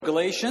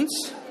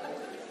Galatians.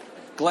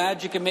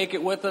 Glad you can make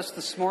it with us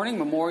this morning,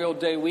 Memorial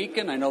Day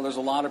weekend. I know there's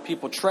a lot of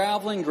people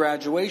traveling,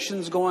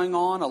 graduations going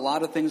on, a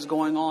lot of things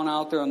going on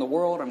out there in the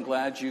world. I'm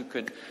glad you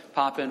could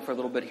pop in for a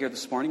little bit here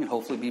this morning and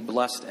hopefully be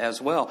blessed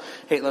as well.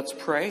 Hey, let's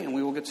pray and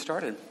we will get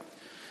started.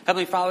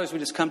 Heavenly Father, as we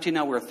just come to you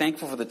now, we're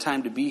thankful for the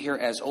time to be here.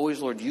 As always,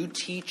 Lord, you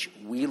teach,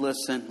 we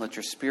listen. Let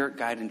your Spirit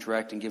guide and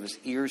direct and give us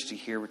ears to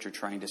hear what you're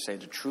trying to say,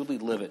 to truly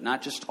live it,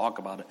 not just talk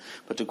about it,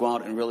 but to go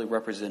out and really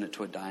represent it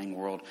to a dying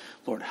world.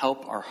 Lord,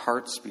 help our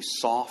hearts be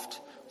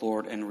soft,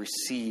 Lord, and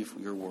receive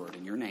your word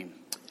in your name.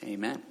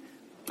 Amen.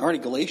 All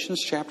right,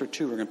 Galatians chapter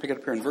 2. We're going to pick it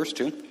up here in verse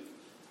 2.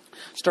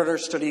 Started our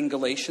study in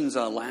Galatians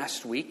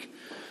last week.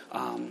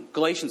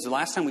 Galatians, the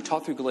last time we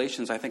talked through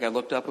Galatians, I think I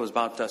looked up, it was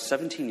about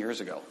 17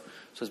 years ago.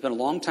 So it's been a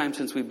long time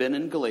since we've been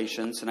in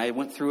Galatians, and I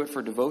went through it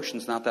for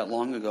devotions not that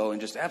long ago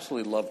and just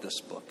absolutely loved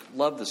this book.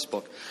 Love this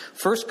book.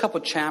 First couple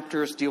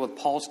chapters deal with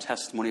Paul's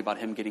testimony about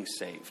him getting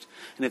saved.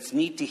 And it's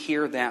neat to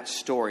hear that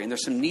story. And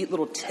there's some neat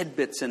little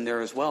tidbits in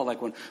there as well.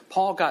 Like when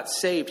Paul got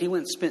saved, he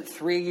went and spent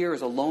 3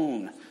 years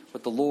alone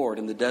with the Lord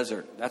in the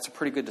desert. That's a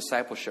pretty good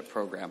discipleship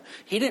program.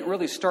 He didn't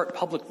really start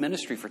public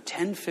ministry for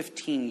 10,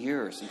 15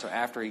 years until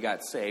after he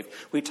got saved.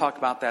 We talked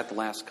about that the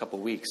last couple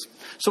of weeks.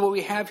 So what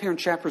we have here in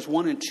chapters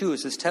 1 and 2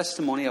 is his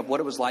testimony of what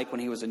it was like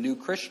when he was a new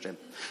Christian.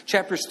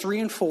 Chapters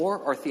 3 and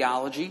 4 are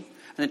theology.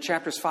 And then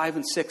chapters 5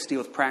 and 6 deal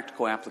with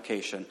practical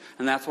application.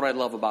 And that's what I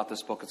love about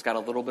this book. It's got a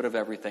little bit of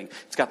everything.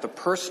 It's got the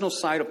personal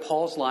side of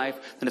Paul's life.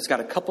 Then it's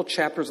got a couple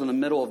chapters in the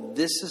middle of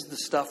this is the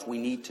stuff we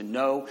need to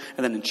know.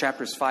 And then in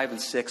chapters 5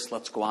 and 6,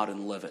 let's go out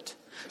and live it.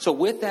 So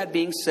with that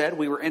being said,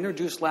 we were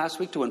introduced last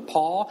week to when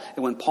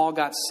Paul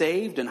got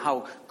saved and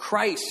how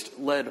Christ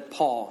led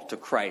Paul to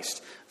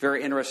Christ.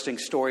 Very interesting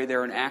story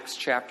there in Acts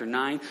chapter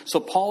 9. So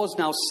Paul is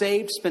now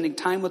saved, spending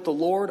time with the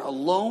Lord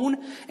alone.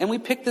 And we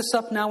pick this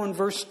up now in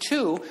verse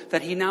 2,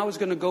 that he now is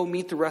going to go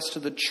meet the rest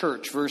of the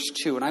church. Verse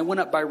 2, and I went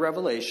up by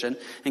revelation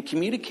and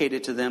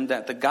communicated to them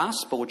that the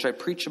gospel which I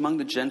preach among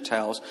the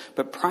Gentiles,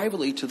 but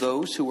privately to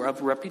those who were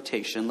of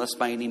reputation, lest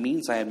by any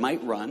means I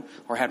might run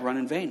or had run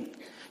in vain.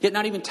 Yet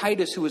not even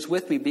Titus, who was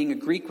with me, being a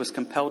Greek, was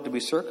compelled to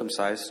be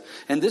circumcised.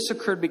 And this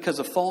occurred because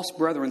of false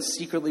brethren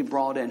secretly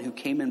brought in, who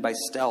came in by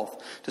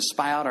stealth to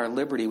spy out our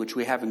liberty, which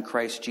we have in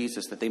Christ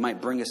Jesus, that they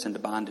might bring us into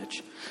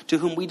bondage. To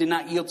whom we did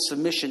not yield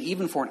submission,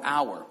 even for an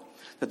hour,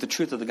 that the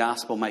truth of the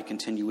gospel might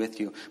continue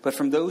with you. But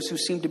from those who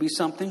seemed to be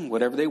something,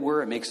 whatever they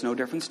were, it makes no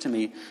difference to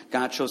me.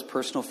 God shows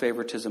personal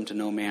favoritism to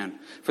no man.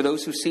 For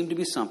those who seemed to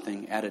be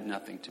something added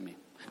nothing to me.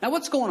 Now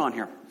what's going on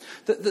here?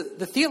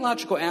 The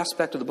theological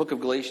aspect of the book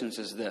of Galatians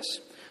is this.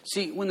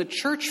 See, when the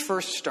church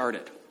first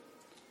started,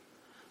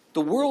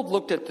 the world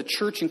looked at the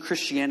church and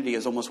Christianity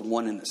as almost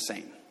one and the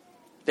same.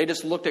 They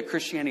just looked at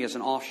Christianity as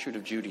an offshoot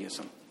of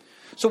Judaism.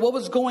 So what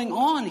was going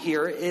on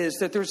here is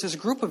that there's this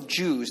group of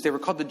Jews, they were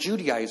called the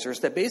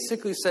Judaizers, that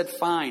basically said,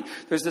 fine,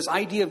 there's this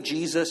idea of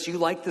Jesus, you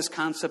like this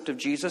concept of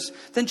Jesus,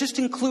 then just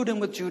include him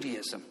with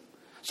Judaism.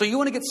 So you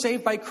want to get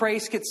saved by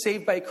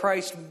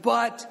Christ,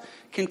 but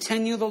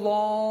continue the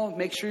law,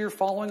 make sure you're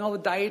following all the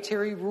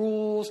dietary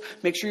rules,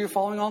 make sure you're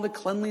following all the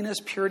cleanliness,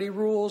 purity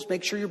rules,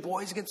 make sure your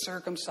boys get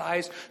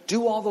circumcised,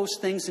 do all those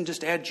things and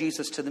just add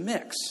Jesus to the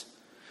mix.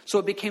 So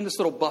it became this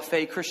little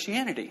buffet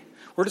Christianity.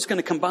 We're just going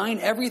to combine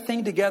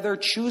everything together,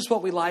 choose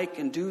what we like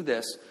and do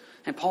this.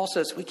 And Paul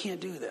says, we can't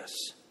do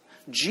this.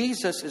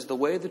 Jesus is the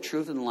way, the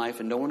truth, and the life,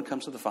 and no one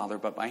comes to the Father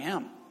but by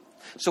him.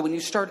 So when you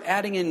start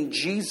adding in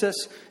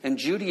Jesus and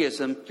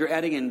Judaism, you're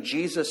adding in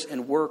Jesus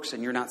and works,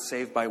 and you're not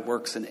saved by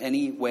works in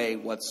any way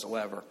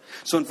whatsoever.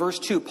 So in verse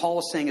 2, Paul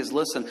is saying is,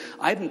 listen,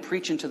 I've been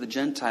preaching to the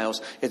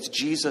Gentiles, it's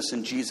Jesus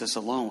and Jesus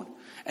alone.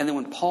 And then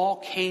when Paul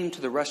came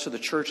to the rest of the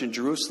church in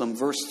Jerusalem,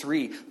 verse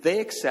 3,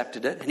 they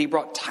accepted it, and he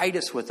brought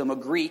Titus with him, a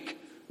Greek,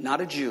 not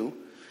a Jew,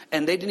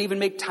 and they didn't even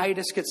make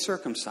Titus get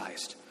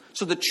circumcised.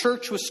 So the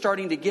church was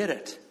starting to get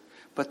it.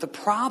 But the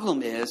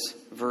problem is,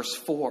 verse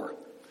 4,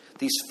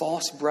 these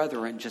false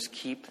brethren just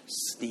keep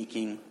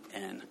sneaking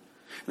in.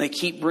 They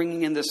keep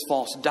bringing in this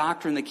false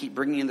doctrine. They keep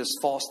bringing in this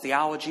false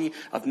theology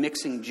of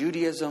mixing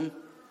Judaism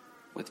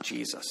with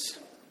Jesus.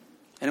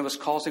 And it was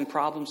causing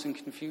problems and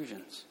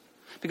confusions.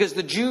 Because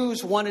the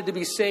Jews wanted to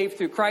be saved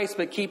through Christ,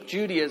 but keep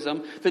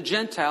Judaism. The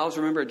Gentiles,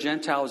 remember a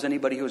Gentile is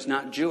anybody who is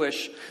not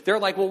Jewish. They're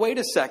like, well, wait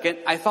a second.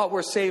 I thought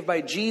we're saved by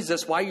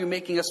Jesus. Why are you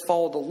making us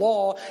follow the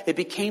law? It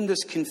became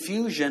this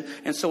confusion.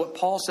 And so what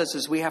Paul says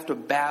is we have to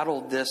battle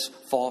this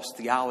false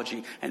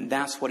theology. And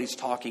that's what he's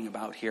talking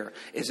about here,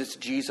 is it's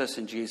Jesus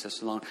and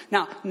Jesus alone.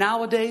 Now,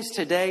 nowadays,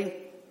 today,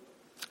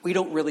 we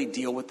don't really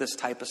deal with this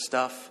type of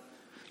stuff.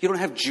 You don't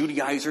have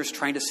Judaizers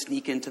trying to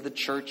sneak into the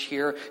church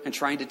here and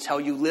trying to tell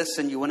you,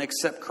 listen, you want to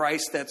accept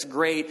Christ, that's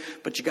great,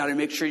 but you got to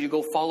make sure you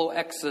go follow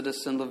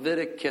Exodus and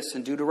Leviticus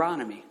and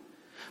Deuteronomy.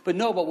 But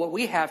what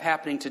we have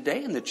happening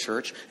today in the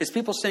church is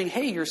people saying,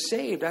 hey, you're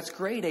saved, that's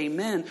great,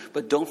 amen,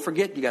 but don't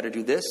forget you got to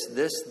do this,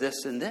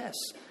 and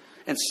this.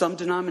 And some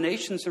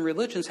denominations and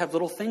religions have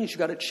little things you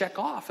got to check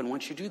off, and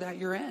once you do that,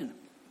 you're in.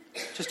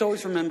 Just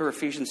always remember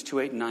Ephesians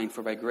 2:8 and 9,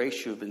 for by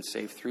grace you have been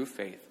saved through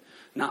faith.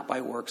 not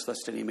by works,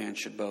 lest any man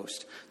should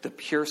boast. The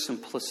pure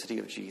simplicity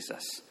of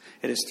Jesus.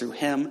 It is through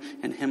him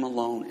and him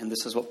alone, and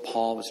this is what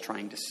Paul was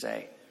trying to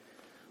say.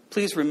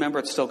 Please remember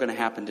it's still going to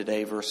happen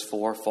today, verse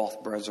 4, false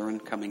brethren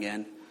coming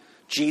in.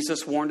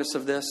 Jesus warned us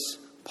of this.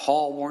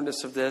 Paul warned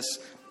us of this.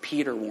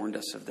 Peter warned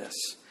us of this.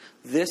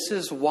 This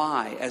is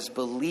why, as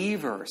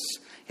believers,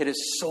 it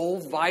is so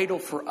vital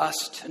for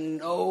us to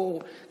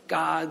know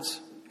God's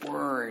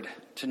word,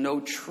 to know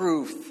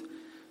truth.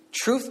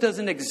 Truth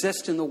doesn't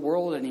exist in the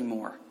world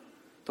anymore.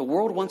 The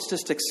world wants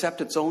us to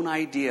accept its own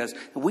ideas.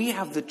 We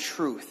have the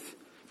truth.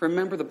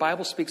 Remember, the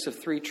Bible speaks of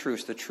three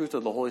truths: the truth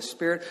of the Holy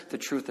Spirit, the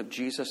truth of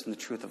Jesus, and the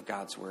truth of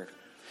God's word.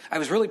 I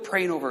was really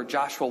praying over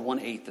Joshua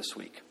 1:8 this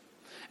week.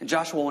 In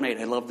Joshua 1:8,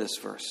 I love this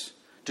verse.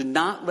 Do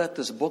not let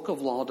this book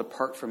of law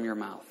depart from your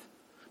mouth,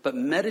 but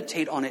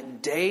meditate on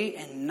it day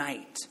and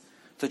night,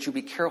 so that you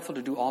be careful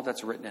to do all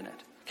that's written in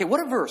it. Okay,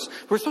 what a verse.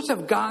 We're supposed to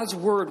have God's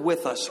word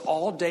with us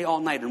all day, all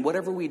night, and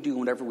whatever we do,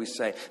 whatever we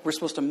say, we're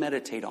supposed to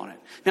meditate on it.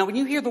 Now, when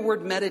you hear the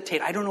word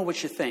meditate, I don't know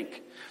what you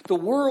think. The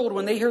world,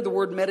 when they hear the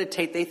word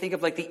meditate, they think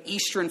of like the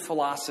Eastern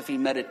philosophy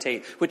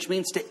meditate, which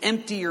means to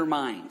empty your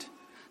mind.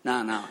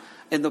 No.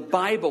 In the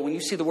Bible, when you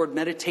see the word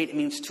meditate, it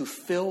means to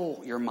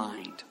fill your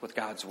mind with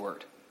God's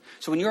word.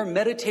 So when you're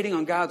meditating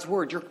on God's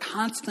word, you're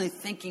constantly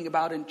thinking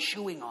about and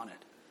chewing on it.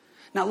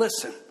 Now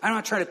listen, I'm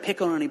not trying to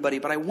pick on anybody,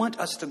 but I want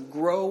us to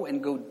grow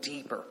and go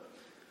deeper.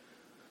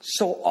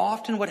 So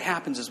often what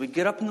happens is we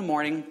get up in the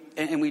morning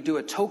and we do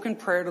a token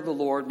prayer to the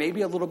Lord,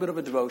 maybe a little bit of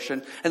a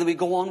devotion, and then we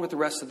go on with the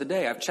rest of the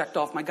day. I've checked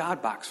off my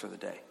God box for the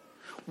day.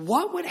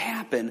 What would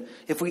happen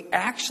if we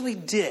actually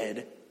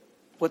did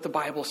what the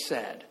Bible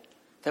said?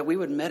 That we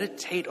would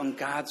meditate on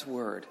God's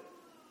word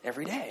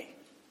every day.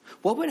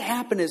 What would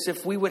happen is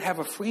if we would have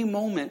a free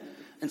moment,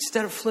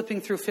 instead of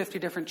flipping through 50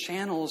 different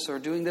channels or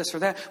doing this or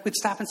that, we'd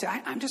stop and say,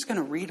 I'm just going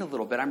to read a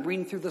little bit. I'm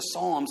reading through the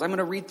Psalms. I'm going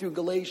to read through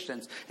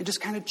Galatians and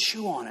just kind of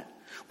chew on it.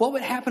 What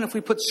would happen if we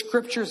put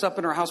scriptures up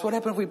in our house? What would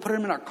happen if we put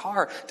them in our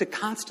car to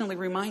constantly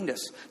remind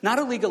us? Not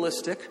a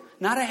legalistic,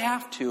 not a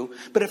have to,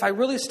 but if I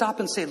really stop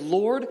and say,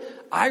 Lord,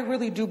 I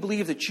really do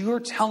believe that you are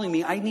telling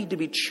me I need to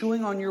be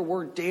chewing on your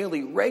word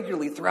daily,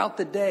 regularly, throughout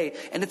the day,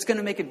 and it's going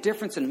to make a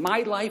difference in my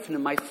life and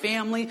in my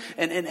family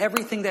and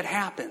everything that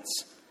happens.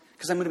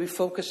 Because I'm going to be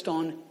focused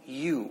on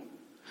you.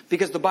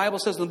 Because the Bible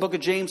says in the book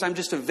of James, I'm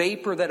just a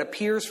vapor that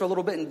appears for a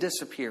little bit and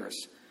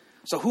disappears.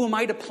 So who am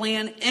I to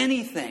plan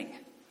anything?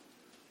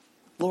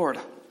 Lord,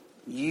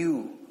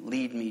 you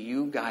lead me,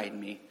 you guide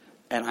me,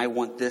 and I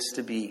want this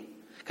to be.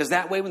 Because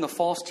that way when the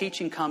false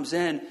teaching comes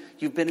in,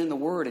 you've been in the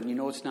Word and you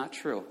know it's not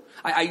true.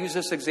 I use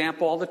this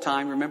example all the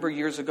time. Remember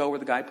years ago where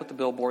the guy put the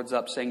billboards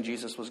up saying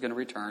Jesus was going to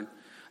return?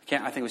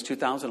 I think it was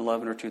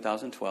 2011 or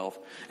 2012.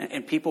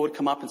 And people would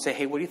come up and say,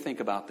 hey, what do you think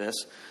about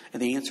this? And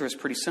the answer is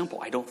pretty simple.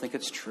 I don't think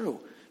it's true.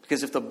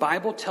 Because if the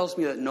Bible tells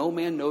me that no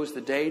man knows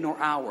the day nor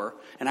hour,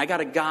 and I got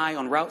a guy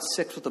on Route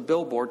 6 with a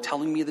billboard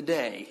telling me the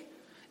day,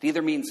 it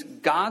either means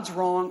God's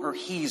wrong or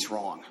he's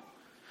wrong.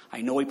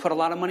 I know he put a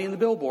lot of money in the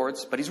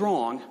billboards, but he's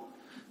wrong.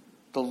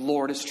 The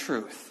Lord is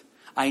truth.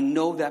 I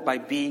know that by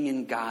being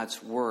in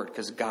God's word,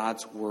 because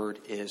God's word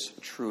is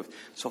truth.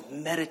 So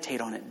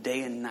meditate on it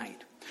day and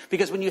night.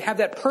 Because when you have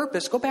that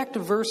purpose, go back to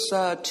verse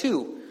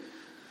 2.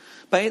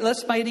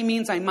 Lest by any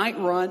means I might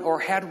run or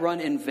had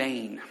run in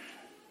vain.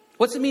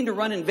 What's it mean to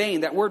run in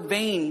vain? That word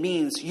vain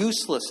means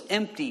useless,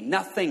 empty,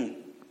 nothing.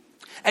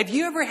 Have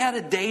you ever had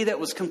a day that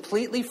was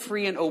completely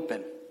free and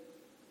open?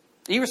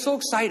 You were so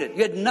excited.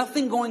 You had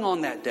nothing going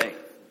on that day.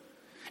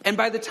 And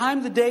by the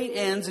time the day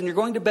ends and you're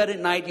going to bed at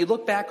night, you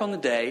look back on the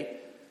day.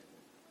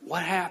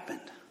 What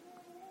happened?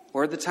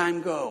 Where'd the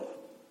time go?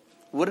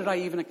 What did I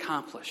even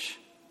accomplish?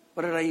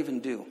 What did I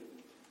even do?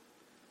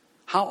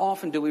 How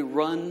often do we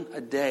run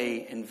a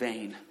day in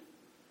vain?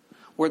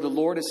 Where the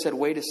Lord has said,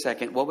 wait a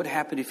second, what would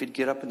happen if you'd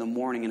get up in the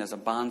morning and as a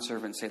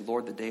bondservant say,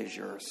 Lord, the day is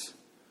yours?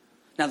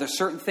 Now, there's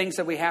certain things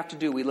that we have to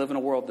do. We live in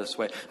a world this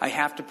way. I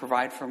have to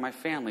provide for my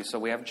family, so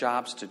we have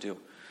jobs to do.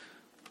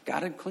 Got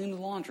to clean the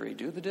laundry,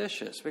 do the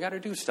dishes. We got to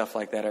do stuff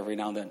like that every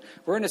now and then.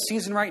 We're in a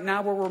season right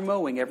now where we're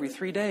mowing every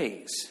 3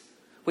 days.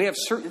 We have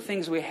certain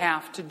things we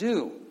have to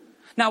do.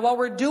 Now, while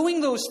we're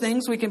doing those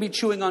things, we can be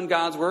chewing on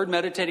God's word,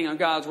 meditating on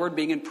God's word,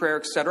 being in prayer,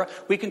 etc.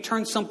 We can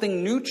turn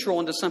something neutral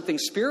into something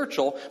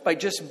spiritual by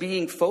just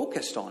being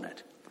focused on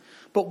it.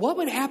 But what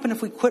would happen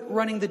if we quit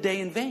running the day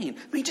in vain?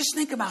 I mean, just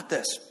think about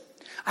this.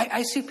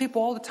 I see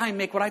people all the time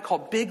make what I call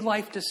big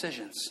life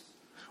decisions.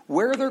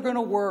 Where they're going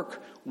to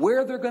work,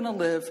 where they're going to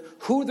live,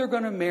 who they're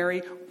going to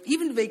marry,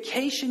 even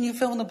vacation, you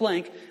fill in the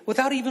blank,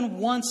 without even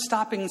once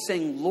stopping and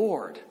saying,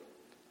 Lord,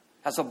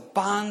 as a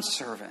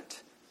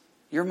bondservant,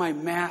 you're my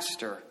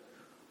master.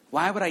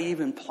 Why would I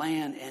even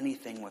plan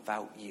anything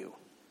without you?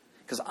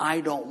 Because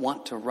I don't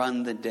want to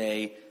run the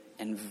day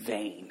in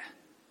vain.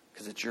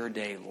 Because it's your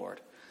day,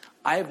 Lord.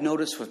 I have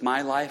noticed with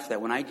my life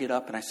that when I get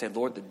up and I say,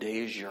 Lord, the day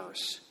is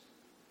yours.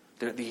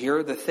 Here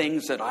are the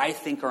things that I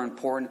think are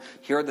important.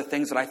 Here are the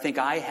things that I think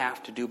I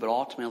have to do. But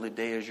ultimately, the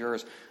day is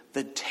yours.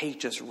 The day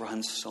just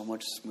runs so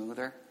much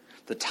smoother.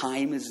 The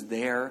time is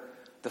there.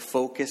 The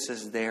focus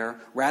is there,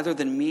 rather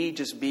than me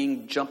just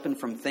jumping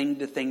from thing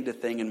to thing to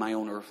thing in my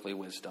own earthly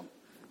wisdom.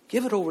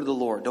 Give it over to the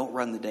Lord. Don't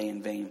run the day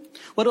in vain.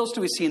 What else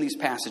do we see in these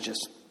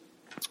passages?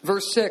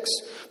 Verse 6,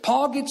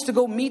 Paul gets to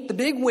go meet the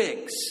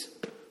bigwigs.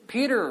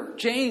 Peter,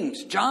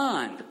 James,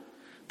 John.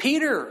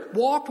 Peter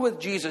walked with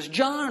Jesus.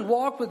 John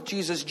walked with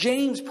Jesus.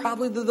 James,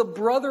 probably the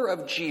brother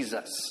of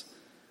Jesus.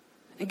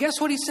 And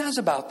guess what he says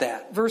about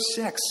that? Verse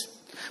 6.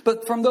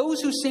 But from those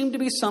who seem to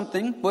be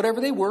something,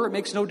 whatever they were, it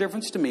makes no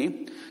difference to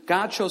me.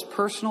 God shows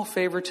personal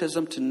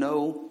favoritism to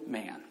no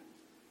man.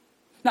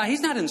 Now,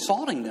 he's not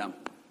insulting them.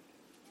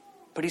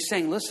 But he's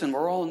saying, listen,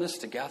 we're all in this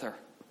together.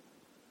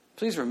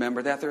 Please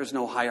remember that there is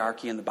no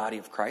hierarchy in the body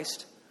of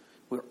Christ.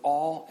 We're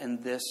all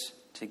in this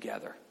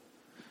together.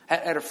 I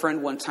had a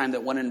friend one time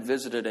that went and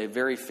visited a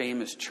very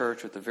famous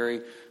church with a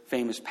very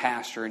famous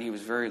pastor, and he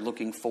was very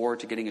looking forward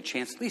to getting a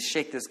chance to at least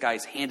shake this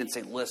guy's hand and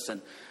say,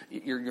 listen,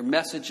 your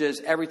messages,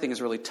 everything has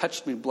really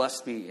touched me,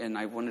 blessed me, and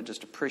I want to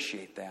just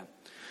appreciate that.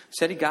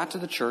 Said he got to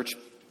the church,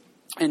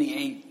 and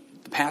the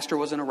pastor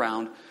wasn't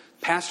around.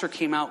 Pastor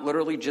came out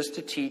literally just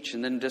to teach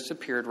and then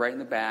disappeared right in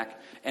the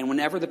back. And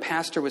whenever the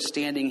pastor was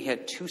standing, he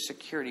had 2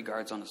 security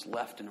guards on his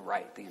left and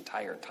right the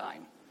entire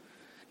time.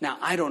 Now,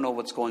 I don't know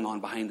what's going on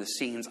behind the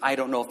scenes. I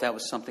don't know if that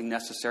was something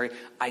necessary.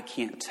 I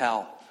can't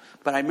tell.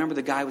 But I remember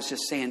the guy was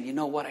just saying, you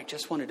know what? I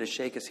just wanted to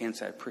shake his hand and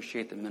say, I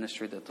appreciate the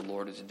ministry that the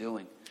Lord is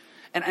doing.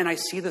 And I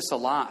see this a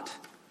lot.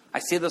 I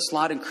see this a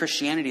lot in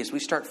Christianity as we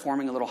start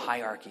forming a little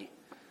hierarchy.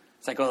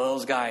 It's like, oh,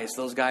 those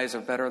guys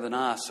are better than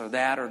us, or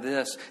that, or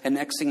this. And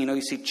next thing you know,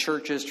 you see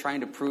churches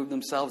trying to prove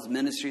themselves,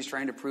 ministries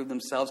trying to prove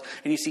themselves.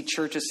 And you see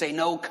churches say,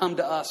 no, come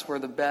to us, we're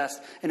the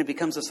best. And it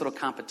becomes this little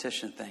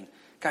competition thing.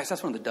 Guys,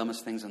 that's one of the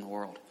dumbest things in the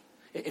world.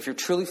 If you're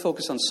truly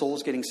focused on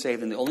souls getting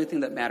saved, then the only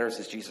thing that matters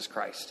is Jesus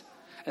Christ.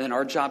 And then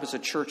our job as a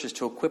church is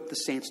to equip the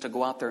saints to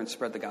go out there and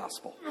spread the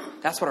gospel.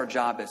 That's what our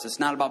job is. It's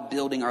not about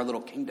building our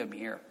little kingdom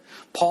here.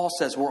 Paul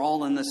says we're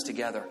all in this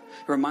together.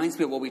 It reminds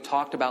me of what we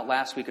talked about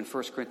last week in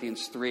 1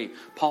 Corinthians 3.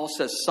 Paul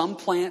says some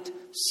plant,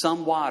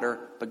 some water,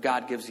 but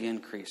God gives the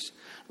increase.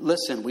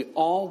 Listen, we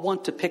all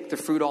want to pick the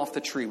fruit off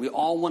the tree. We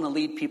all want to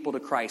lead people to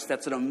Christ.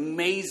 That's an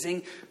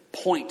amazing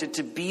point.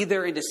 To be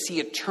there and to see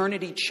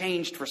eternity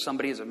changed for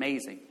somebody is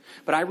amazing.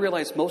 But I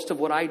realize most of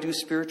what I do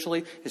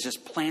spiritually is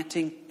just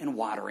planting and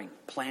watering.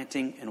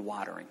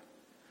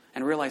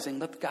 And realizing,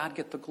 let God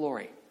get the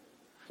glory.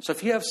 So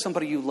if you have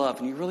somebody you love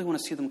and you really want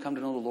to see them come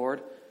to know the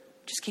Lord,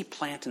 just keep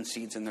planting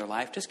seeds in their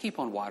life. Just keep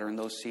on watering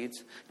those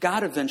seeds.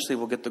 God eventually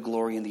will get the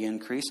glory and the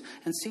increase,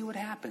 and see what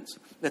happens.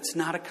 That's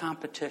not a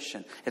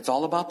competition. It's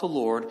all about the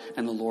Lord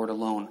and the Lord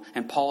alone.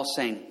 And Paul is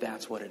saying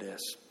that's what it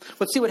is.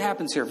 Let's see what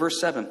happens here.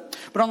 Verse 7.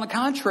 But on the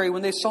contrary,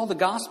 when they saw the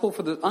gospel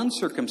for the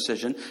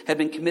uncircumcision had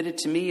been committed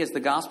to me as the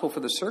gospel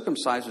for the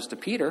circumcised was to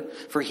Peter,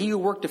 for he who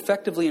worked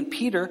effectively in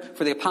Peter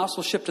for the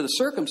apostleship to the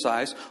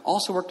circumcised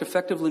also worked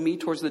effectively in me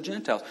towards the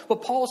Gentiles.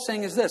 What Paul is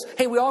saying is this.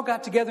 Hey, we all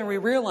got together and we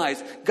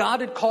realized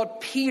God had called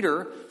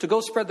Peter to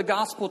go spread the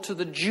gospel to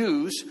the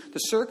Jews, the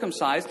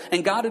circumcised,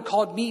 and God had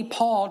called me,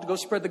 Paul, to go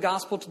spread the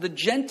gospel to the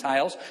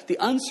Gentiles, the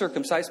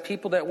uncircumcised,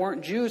 people that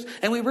weren't Jews.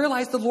 And we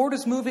realized the Lord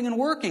is moving and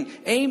working.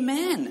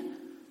 Amen.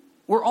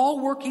 We're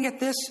all working at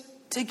this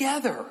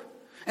together.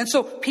 And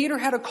so Peter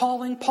had a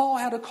calling, Paul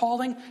had a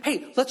calling.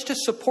 Hey, let's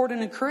just support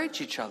and encourage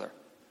each other.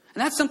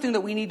 And that's something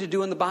that we need to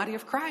do in the body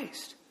of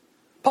Christ.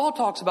 Paul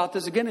talks about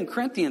this again in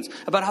Corinthians,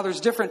 about how there's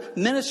different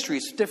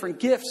ministries, different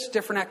gifts,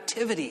 different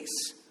activities.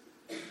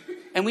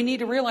 And we need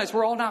to realize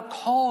we're all not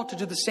called to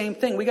do the same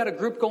thing. We got a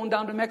group going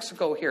down to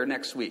Mexico here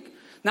next week.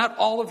 Not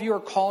all of you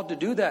are called to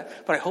do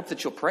that, but I hope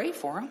that you'll pray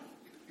for them.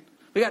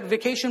 We got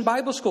Vacation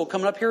Bible School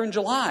coming up here in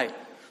July.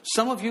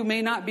 Some of you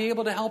may not be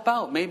able to help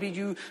out. Maybe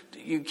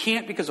you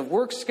can't because of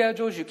work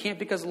schedules. You can't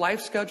because of life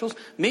schedules.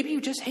 Maybe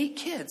you just hate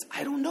kids.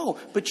 I don't know.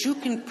 But you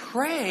can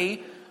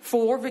pray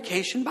for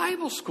Vacation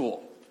Bible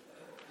School.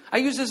 I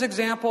use this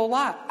example a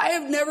lot. I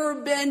have never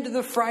been to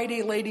the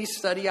Friday ladies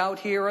study out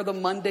here or the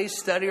Monday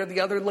study or the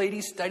other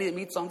ladies study that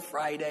meets on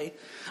Friday.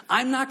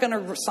 I'm not going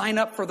to sign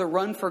up for the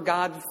Run for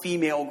God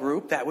female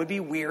group. That would be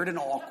weird and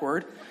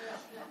awkward.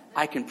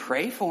 I can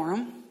pray for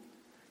them.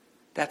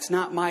 That's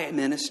not my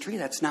ministry.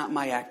 That's not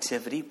my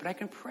activity, but I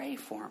can pray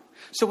for them.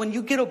 So when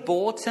you get a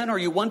bulletin or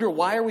you wonder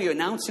why are we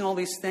announcing all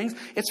these things,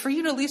 it's for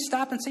you to at least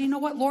stop and say, you know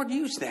what, Lord,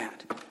 use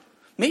that.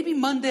 Maybe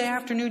Monday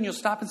afternoon you'll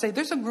stop and say,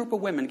 there's a group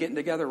of women getting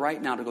together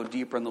right now to go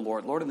deeper in the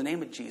Lord. Lord, in the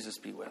name of Jesus,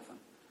 be with them.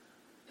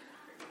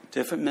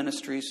 Different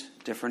ministries,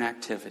 different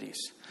activities.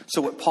 So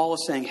what Paul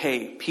is saying,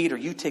 hey, Peter,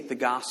 you take the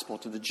gospel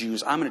to the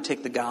Jews. I'm going to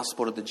take the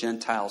gospel to the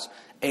Gentiles.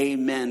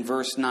 Amen.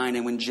 Verse 9,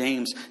 and when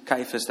James,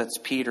 Caiaphas, that's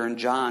Peter, and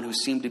John, who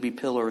seemed to be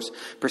pillars,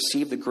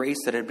 perceived the grace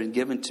that had been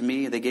given to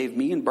me, they gave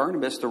me and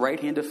Barnabas the right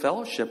hand of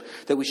fellowship,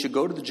 that we should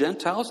go to the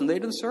Gentiles and they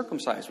to the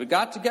circumcised. We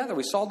got together.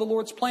 We saw the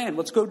Lord's plan.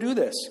 Let's go do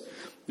this.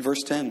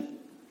 Verse 10,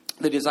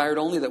 they desired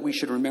only that we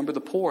should remember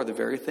the poor, the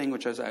very thing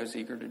which I was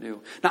eager to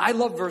do. Now, I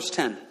love verse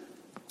 10.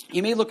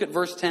 You may look at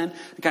verse 10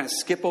 and kind of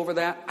skip over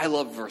that. I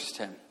love verse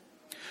 10.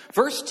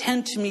 Verse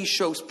 10 to me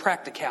shows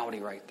practicality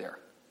right there.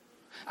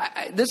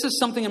 This is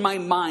something in my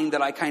mind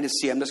that I kind of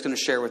see. I'm just going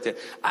to share with you.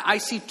 I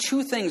see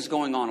two things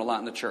going on a lot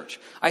in the church.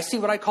 I see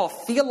what I call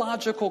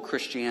theological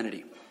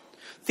Christianity.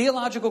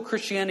 Theological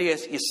Christianity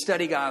is you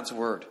study God's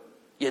word.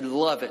 You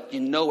love it. You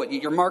know it.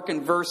 You're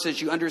marking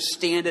verses. You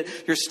understand it.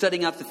 You're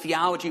studying out the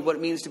theology, what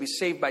it means to be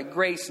saved by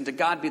grace and to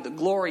God be the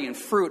glory and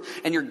fruit.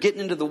 And you're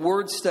getting into the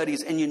word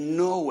studies and you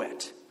know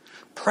it.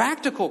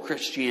 Practical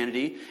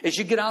Christianity is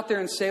you get out there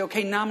and say,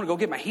 okay, now I'm going to go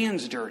get my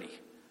hands dirty.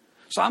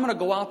 So I'm going to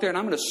go out there and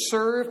I'm going to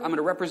serve. I'm going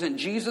to represent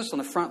Jesus on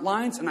the front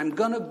lines. And I'm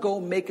going to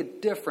go make a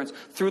difference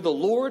through the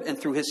Lord and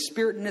through His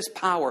Spirit and His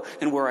power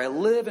and where I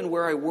live and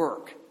where I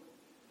work.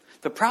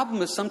 The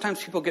problem is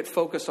sometimes people get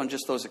focused on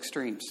just those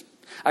extremes.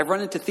 I've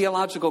run into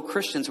theological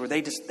Christians where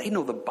they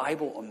know the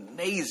Bible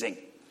amazing,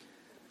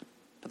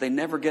 but they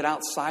never get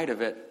outside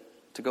of it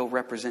to go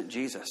represent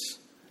Jesus.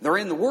 They're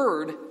in the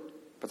Word,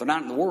 but they're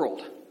not in the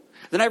world.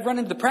 Then I've run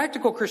into the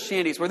practical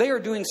Christianities where they are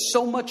doing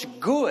so much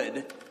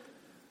good,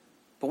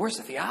 but where's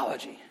the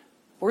theology?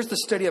 Where's the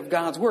study of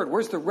God's Word?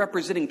 Where's the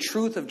representing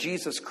truth of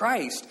Jesus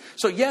Christ?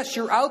 So yes,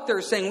 you're out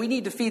there saying we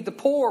need to feed the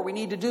poor, we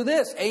need to do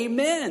this.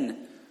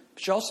 Amen.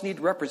 But you also need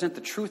to represent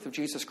the truth of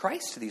Jesus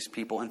Christ to these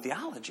people in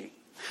theology.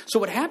 So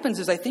what happens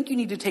is I think you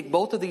need to take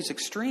both of these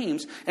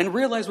extremes and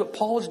realize what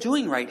Paul is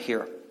doing right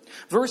here.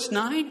 Verse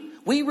 9,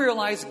 we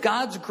realize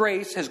God's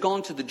grace has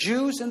gone to the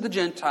Jews and the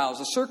Gentiles,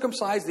 the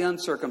circumcised, the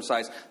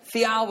uncircumcised.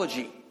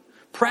 Theology.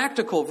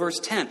 Practical, verse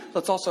 10,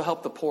 let's also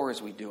help the poor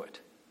as we do it.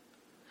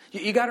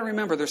 You got to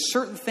remember, there's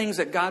certain things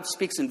that God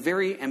speaks in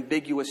very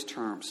ambiguous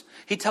terms.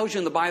 He tells you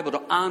in the Bible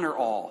to honor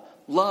all,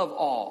 love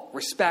all,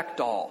 respect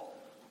all.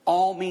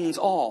 All means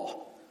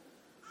all.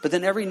 But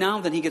then every now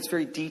and then He gets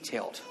very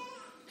detailed.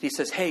 He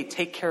says, hey,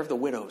 take care of the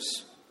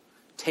widows.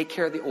 Take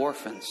care of the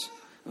orphans.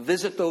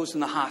 Visit those in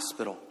the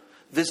hospital.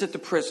 Visit the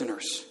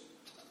prisoners.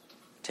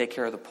 Take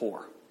care of the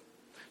poor.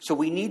 So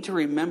we need to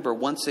remember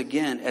once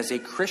again, as a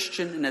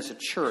Christian and as a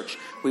church,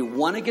 we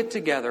want to get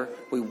together.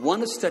 We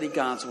want to study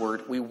God's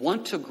Word. We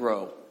want to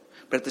grow.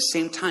 But at the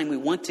same time, we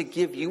want to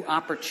give you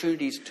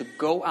opportunities to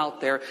go out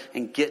there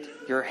and get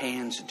your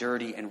hands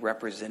dirty in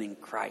representing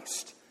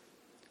Christ.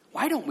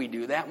 Why don't we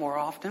do that more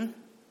often?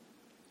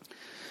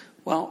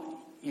 Well,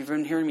 you've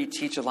been hearing me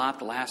teach a lot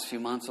the last few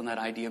months on that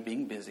idea of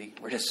being busy.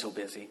 We're just so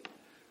busy.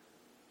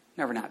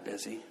 Never not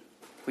busy.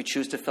 We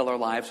choose to fill our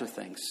lives with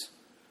things.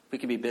 We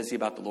can be busy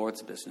about the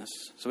Lord's business.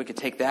 So we could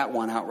take that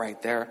one out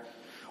right there.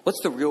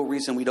 What's the real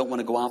reason we don't want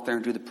to go out there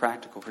and do the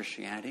practical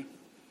Christianity?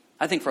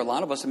 I think for a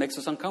lot of us, it makes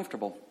us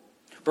uncomfortable.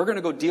 We're going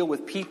to go deal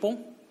with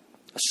people,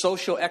 a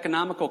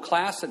socio-economical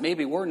class that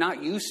maybe we're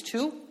not used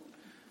to.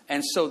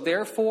 And so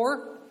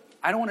therefore,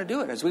 I don't want to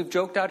do it. As we've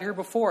joked out here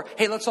before,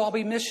 hey, let's all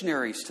be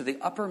missionaries to the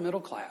upper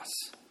middle class,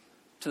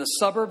 to the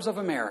suburbs of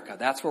America.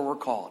 That's where we're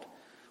called.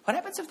 What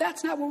happens if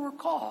that's not where we're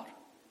called?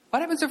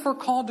 What happens if we're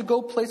called to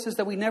go places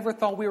that we never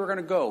thought we were going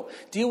to go?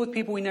 Deal with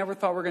people we never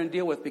thought we were going to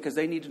deal with because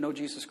they need to know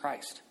Jesus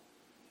Christ.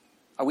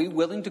 Are we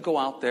willing to go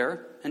out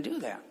there and do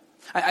that?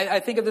 I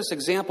think of this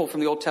example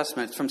from the Old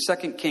Testament. It's from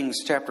 2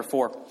 Kings chapter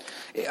 4.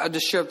 I'll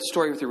just share the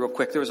story with you real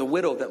quick. There was a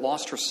widow that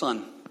lost her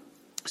son.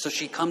 So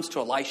she comes to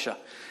Elisha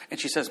and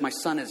she says, my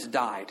son has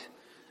died.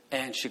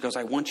 And she goes,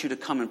 I want you to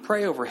come and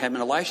pray over him.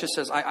 And Elisha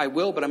says, I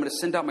will, but I'm going to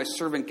send out my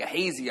servant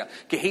Gehazi.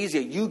 Gehazi,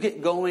 you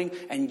get going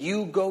and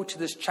you go to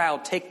this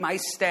child. Take my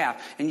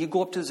staff and you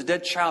go up to this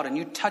dead child and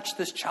you touch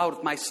this child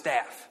with my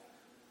staff.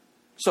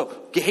 So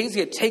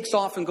Gehazi takes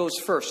off and goes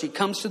first. He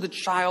comes to the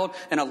child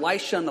and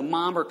Elisha and the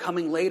mom are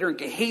coming later. And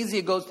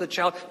Gehazi goes to the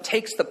child,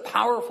 takes the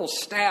powerful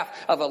staff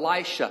of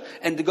Elisha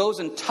and goes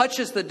and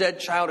touches the dead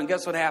child. And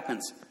guess what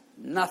happens?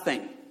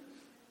 Nothing.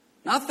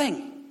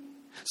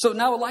 So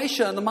now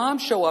Elisha and the mom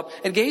show up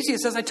and Gehazi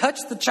says, I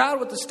touched the child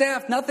with the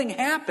staff. Nothing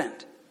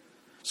happened.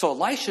 So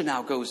Elisha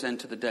now goes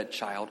into the dead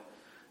child.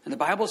 And the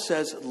Bible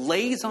says,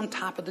 lays on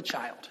top of the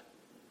child.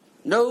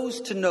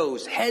 Nose to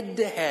nose, head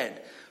to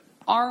head,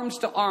 arms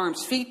to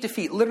arms, feet to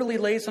feet. Literally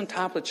lays on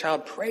top of the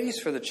child, prays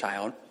for the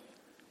child.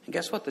 And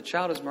guess what? The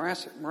child is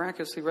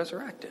miraculously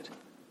resurrected.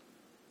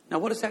 Now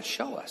what does that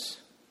show us?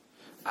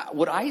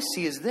 What I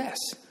see is this.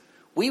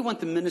 We want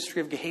the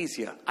ministry of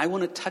Gehazi. I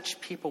want to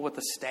touch people with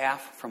the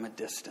staff from a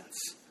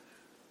distance.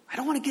 I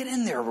don't want to get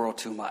in there real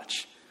too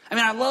much. I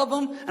mean, I love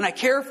them and I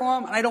care for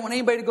them and I don't want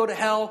anybody to go to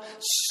hell.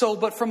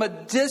 But from a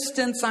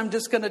distance, I'm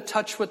just going to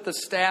touch with the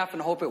staff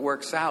and hope it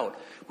works out.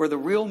 Where the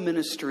real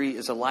ministry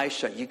is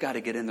Elisha, you got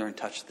to get in there and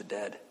touch the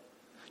dead.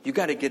 You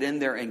got to get in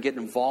there and get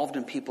involved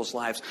in people's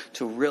lives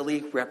to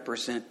really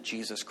represent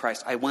Jesus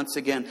Christ.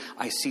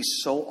 I see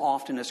so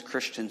often as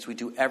Christians, we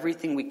do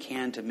everything we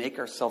can to make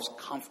ourselves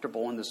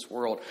comfortable in this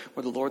world.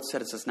 Where the Lord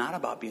said it's not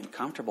about being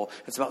comfortable.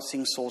 It's about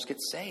seeing souls get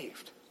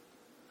saved.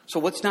 So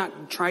let's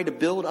not try to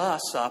build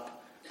us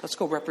up. Let's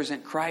go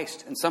represent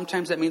Christ. And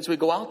sometimes that means we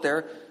go out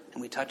there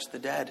and we touch the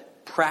dead.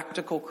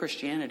 Practical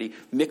Christianity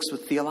mixed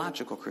with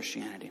theological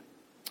Christianity.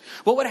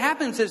 Well, what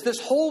happens is this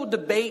whole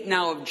debate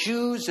now of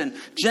Jews and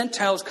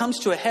Gentiles comes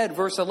to a head,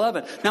 verse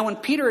 11. Now, when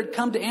Peter had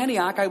come to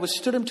Antioch, I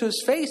withstood him to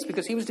his face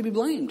because he was to be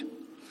blamed.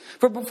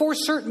 For before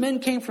certain men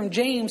came from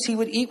James, he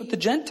would eat with the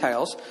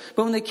Gentiles.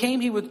 But when they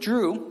came, he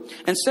withdrew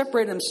and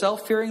separated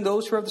himself, fearing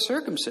those who are of the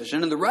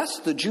circumcision. And the rest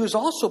of the Jews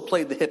also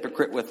played the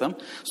hypocrite with them,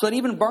 so that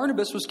even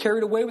Barnabas was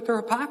carried away with their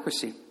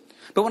hypocrisy.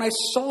 But when I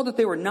saw that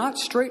they were not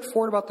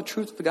straightforward about the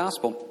truth of the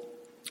gospel,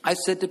 I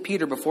said to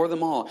Peter before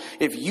them all,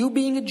 if you,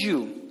 being a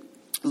Jew,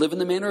 live in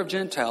the manner of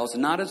Gentiles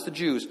and not as the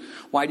Jews,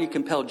 why do you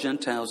compel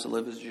Gentiles to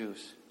live as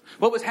Jews?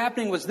 What was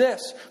happening was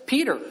this.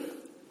 Peter,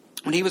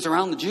 when he was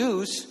around the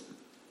Jews,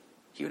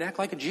 he would act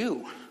like a Jew.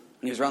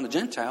 When he was around the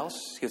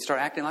Gentiles, he would start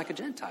acting like a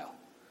Gentile.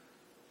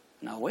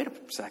 Now, wait a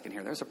second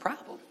here. There's a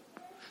problem.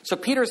 So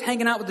Peter's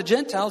hanging out with the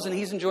Gentiles, and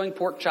he's enjoying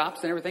pork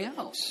chops and everything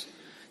else.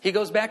 He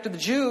goes back to the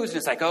Jews, and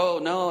it's like, oh,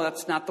 no,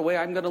 that's not the way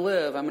I'm going to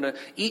live. I'm going to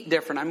eat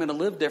different. I'm going to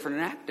live different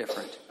and act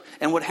different.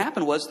 And what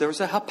happened was there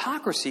was a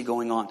hypocrisy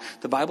going on.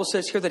 The Bible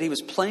says here that he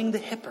was playing the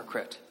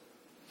hypocrite.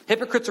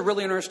 Hypocrite's a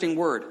really interesting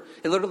word.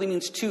 It literally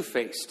means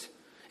two-faced.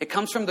 It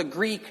comes from the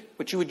Greek,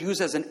 which you would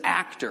use as an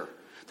actor.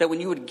 That when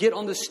you would get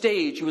on the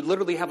stage, you would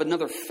literally have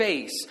another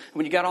face. And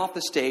when you got off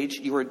the stage,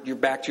 you're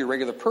back to your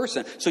regular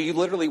person. So you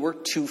literally were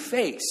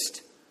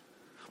two-faced.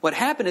 What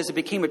happened is it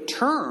became a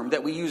term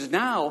that we use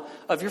now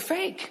of you're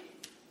fake.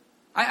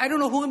 I don't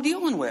know who I'm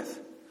dealing with.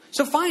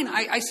 So fine,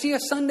 I see a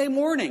Sunday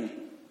morning.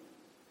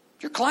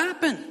 You're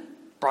clapping.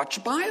 Brought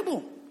your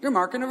Bible. You're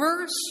marking a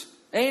verse.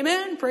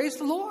 Amen. Praise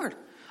the Lord.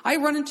 I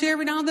run into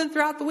every now and then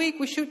throughout the week.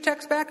 We shoot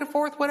texts back and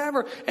forth,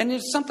 whatever. And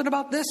there's something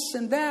about this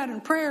and that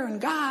and prayer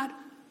and God.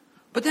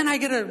 But then I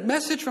get a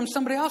message from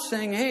somebody else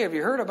saying, hey, have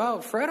you heard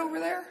about Fred over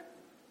there?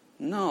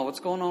 No, what's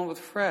going on with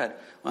Fred?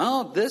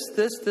 Well, this,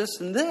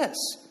 and this.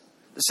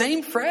 The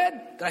same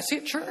Fred that I see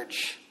at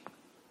church.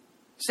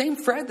 Same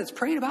Fred that's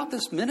praying about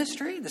this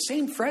ministry. The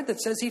same Fred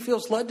that says he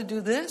feels led to do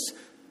this.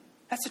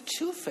 That's a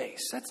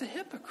two-face. That's a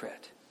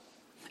hypocrite.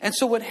 And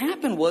so what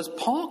happened was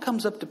Paul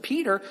comes up to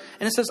Peter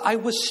and it says, I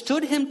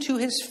withstood him to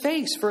his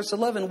face. Verse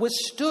 11,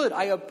 withstood,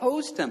 I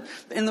opposed him.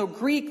 In the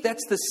Greek,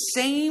 that's the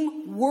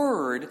same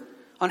word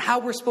on how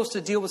we're supposed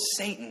to deal with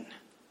Satan.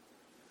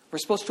 We're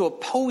supposed to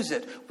oppose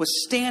it,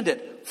 withstand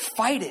it,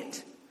 fight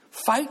it.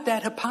 Fight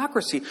that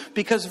hypocrisy.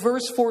 Because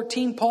verse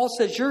 14, Paul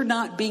says you're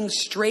not being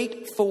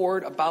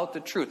straightforward about the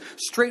truth.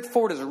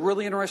 Straightforward is a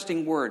really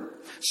interesting word.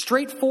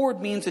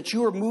 Straightforward means that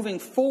you are moving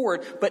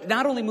forward, but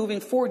not only moving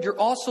forward, you're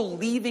also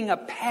leaving a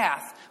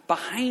path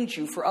behind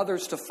you for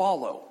others to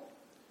follow.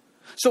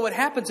 So what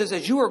happens is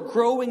as you are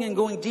growing and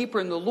going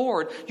deeper in the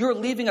Lord, you're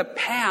leaving a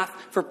path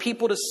for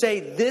people to say,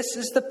 this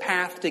is the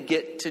path to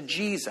get to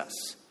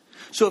Jesus.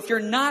 So if you're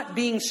not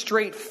being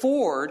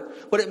straightforward,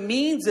 what it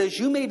means is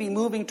you may be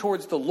moving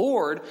towards the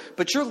Lord,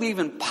 but you're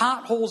leaving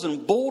potholes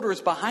and boulders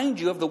behind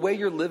you of the way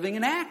you're living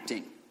and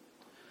acting.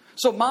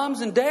 So moms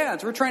and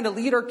dads, we're trying to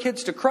lead our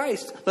kids to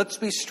Christ. Let's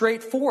be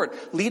straightforward.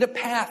 Lead a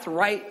path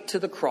right to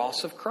the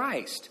cross of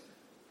Christ.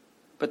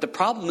 But the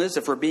problem is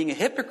if we're being a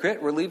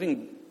hypocrite, we're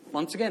leaving,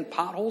 once again,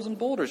 potholes and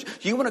boulders.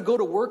 You want to go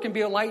to work and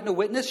be a light and a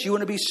witness? You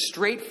want to be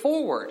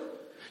straightforward.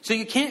 So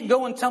you can't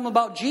go and tell them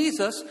about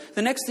Jesus.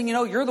 The next thing you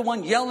know, you're the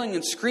one yelling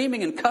and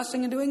screaming and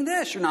cussing and doing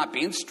this. You're not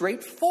being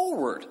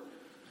straightforward.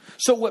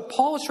 So what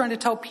Paul is trying to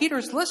tell Peter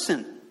is,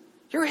 listen,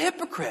 you're a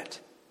hypocrite.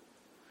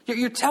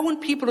 You're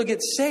telling people to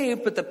get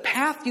saved, but the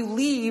path you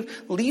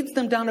leave leads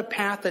them down a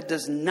path that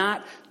does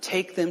not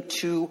take them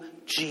to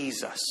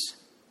Jesus.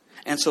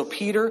 And so,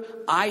 Peter,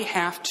 I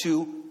have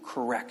to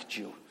correct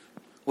you.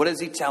 What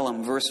does he tell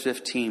him? Verse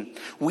 15.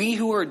 We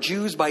who are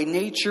Jews by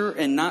nature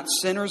and not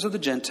sinners of the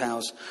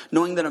Gentiles,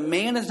 knowing that a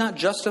man is not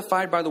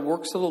justified by the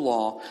works of the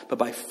law, but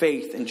by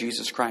faith in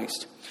Jesus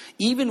Christ.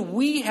 Even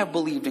we have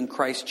believed in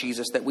Christ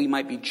Jesus that we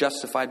might be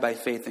justified by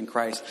faith in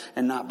Christ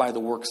and not by the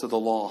works of the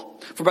law.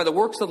 For by the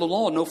works of the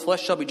law, no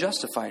flesh shall be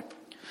justified.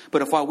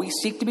 But if while we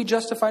seek to be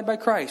justified by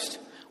Christ,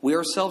 we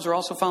ourselves are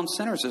also found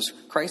sinners, is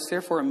Christ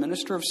therefore a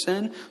minister of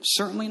sin?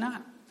 Certainly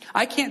not.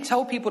 I can't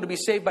tell people to be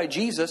saved by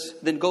Jesus,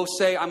 then go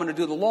say, I'm going to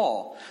do the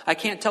law. I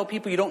can't tell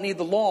people you don't need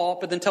the law,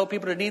 but then tell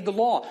people to need the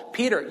law.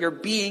 Peter, you're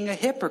being a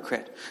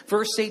hypocrite.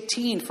 Verse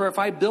 18, for if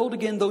I build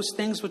again those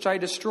things which I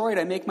destroyed,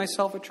 I make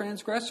myself a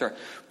transgressor.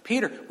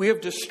 Peter, we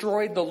have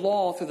destroyed the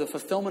law through the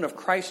fulfillment of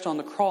Christ on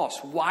the cross.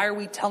 Why are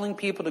we telling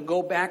people to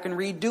go back and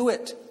redo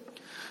it?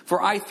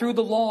 For I, through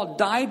the law,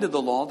 died to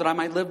the law that I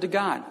might live to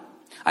God.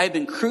 I have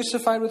been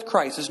crucified with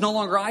Christ. It's no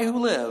longer I who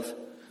live,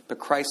 but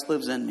Christ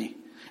lives in me.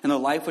 And the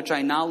life which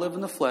I now live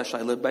in the flesh,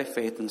 I live by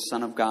faith in the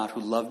Son of God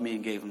who loved me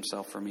and gave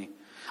himself for me.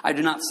 I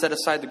do not set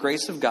aside the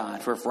grace of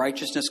God, for if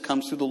righteousness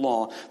comes through the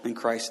law, then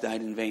Christ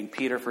died in vain.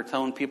 Peter, for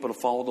telling people to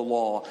follow the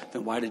law,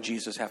 then why did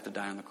Jesus have to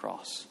die on the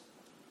cross?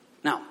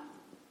 Now,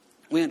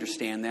 we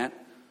understand that.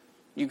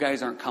 You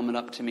guys aren't coming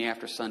up to me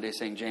after Sunday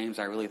saying, James,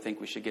 I really think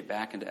we should get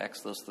back into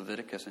Exodus,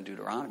 Leviticus, and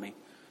Deuteronomy.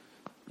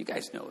 You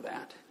guys know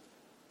that.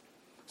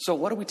 So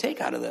what do we take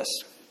out of this?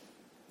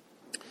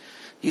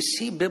 You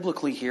see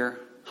biblically here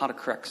how to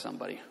correct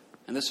somebody.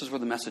 And this is where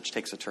the message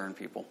takes a turn,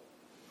 people.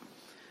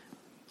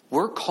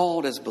 We're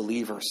called as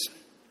believers.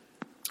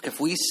 If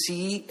we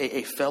see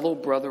a fellow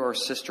brother or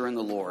sister in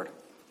the Lord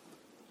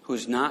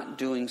who's not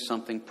doing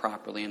something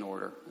properly in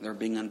order, they're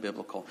being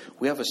unbiblical,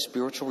 we have a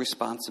spiritual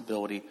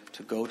responsibility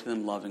to go to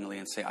them lovingly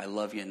and say, I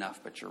love you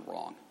enough, but you're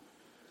wrong.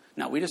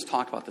 Now, we just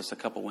talked about this a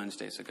couple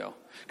Wednesdays ago.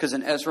 Because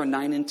in Ezra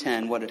 9 and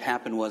 10, what had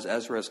happened was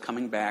Ezra is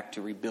coming back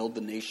to rebuild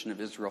the nation of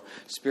Israel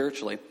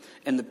spiritually.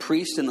 And the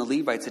priests and the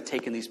Levites had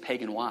taken these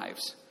pagan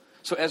wives.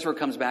 So Ezra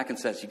comes back and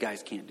says, you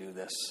guys can't do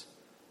this.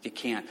 You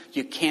can't.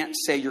 You can't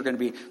say you're going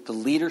to be the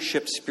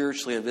leadership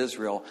spiritually of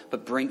Israel,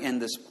 but bring in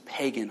this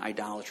pagan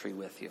idolatry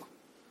with you.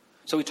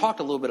 So we talked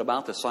a little bit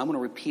about this. So I'm going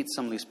to repeat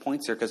some of these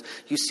points here because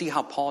you see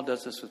how Paul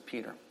does this with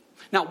Peter.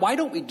 Now, why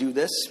don't we do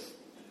this?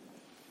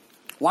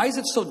 Why is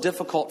it so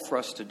difficult for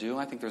us to do?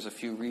 I think there's a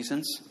few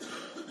reasons.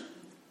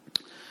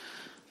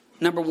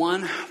 Number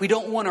one, we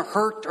don't want to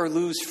hurt or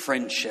lose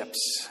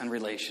friendships and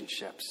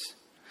relationships.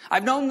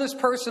 I've known this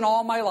person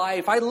all my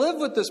life. I live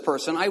with this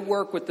person. I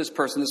work with this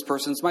person. This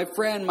person's my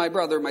friend, my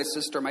brother, my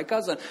sister, my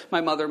cousin,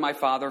 my mother, my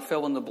father,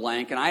 fill in the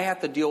blank. And I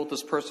have to deal with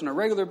this person on a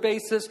regular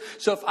basis.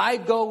 So if I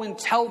go and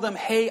tell them,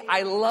 hey,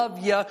 I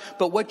love you,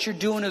 but what you're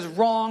doing is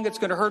wrong, it's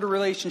going to hurt a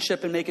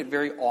relationship and make it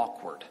very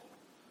awkward.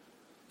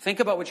 Think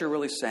about what you're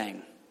really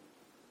saying.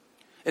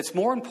 It's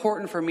more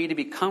important for me to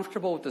be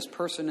comfortable with this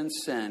person in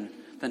sin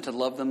than to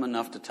love them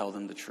enough to tell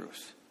them the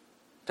truth.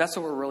 That's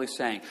what we're really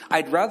saying.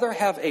 I'd rather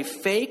have a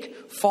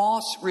fake,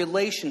 false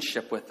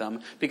relationship with them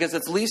because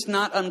it's at least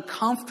not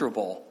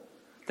uncomfortable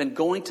than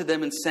going to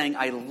them and saying,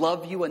 I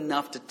love you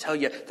enough to tell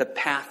you the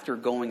path you're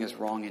going is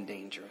wrong and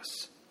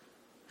dangerous.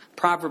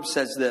 Proverbs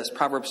says this,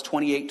 Proverbs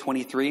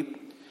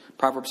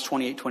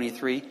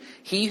 28:23.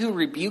 He who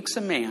rebukes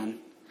a man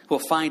will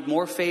find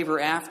more favor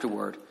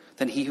afterward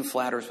than he who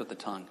flatters with the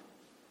tongue.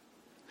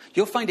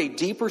 You'll find a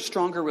deeper,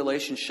 stronger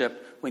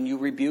relationship when you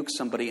rebuke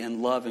somebody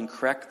and love and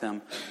correct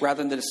them,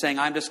 rather than just saying,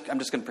 I'm just going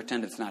to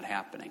pretend it's not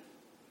happening.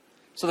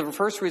 So the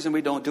first reason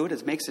we don't do it is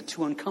it makes it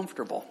too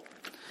uncomfortable.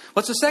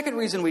 What's the second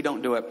reason we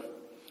don't do it?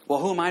 Well,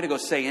 who am I to go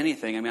say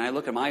anything? I mean, I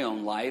look at my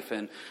own life,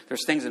 and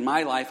there's things in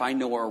my life I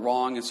know are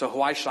wrong, and so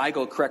why should I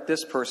go correct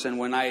this person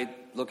when I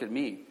look at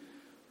me?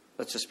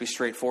 Let's just be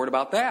straightforward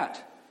about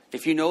that.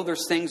 If you know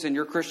there's things in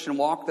your Christian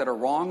walk that are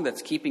wrong,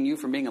 that's keeping you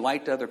from being a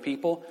light to other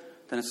people,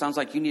 then it sounds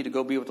like you need to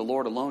go be with the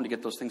Lord alone to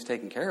get those things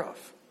taken care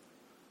of.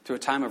 Through a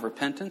time of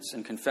repentance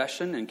and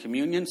confession and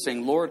communion,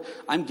 saying, Lord,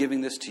 I'm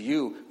giving this to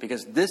you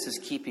because this is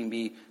keeping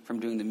me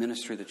from doing the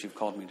ministry that you've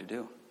called me to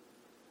do.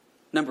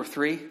 Number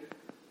three,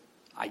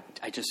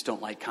 I just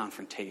don't like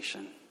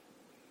confrontation.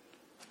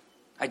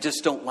 I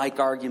just don't like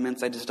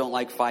arguments. I just don't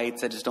like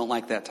fights. I just don't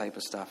like that type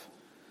of stuff.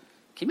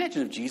 Can you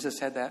imagine if Jesus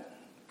had that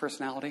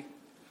personality?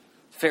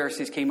 The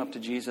Pharisees came up to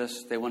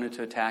Jesus. They wanted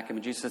to attack him.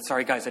 And Jesus said,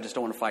 sorry, guys, I just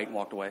don't want to fight, and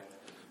walked away.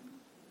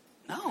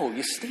 No,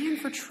 you stand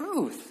for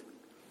truth.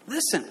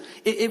 Listen,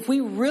 if we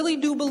really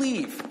do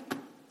believe,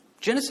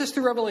 Genesis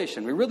through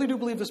Revelation, we really do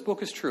believe this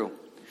book is true,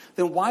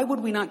 then why would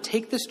we not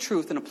take this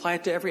truth and apply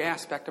it to every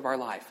aspect of our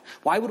life?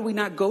 Why would we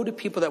not go to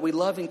people that we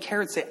love and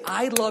care and say,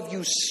 I love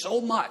you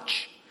so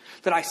much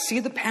that I see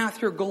the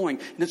path you're going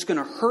and it's going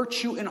to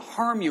hurt you and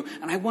harm you,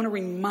 and I want to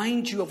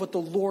remind you of what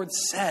the Lord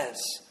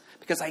says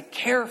because I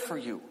care for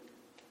you.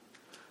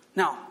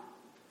 Now,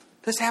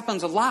 this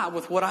happens a lot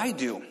with what I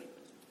do.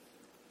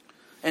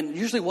 And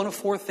usually one of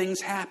four things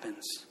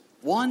happens.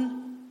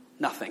 One,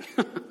 nothing.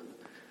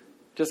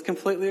 Just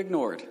completely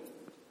ignored.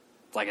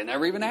 It's like it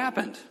never even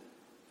happened.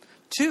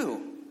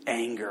 Two,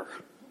 anger.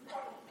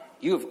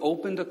 You have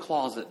opened a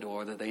closet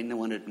door that they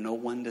wanted no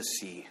one to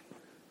see.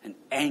 And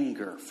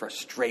anger,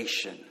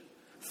 frustration.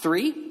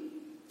 Three,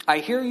 I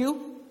hear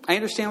you. I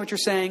understand what you're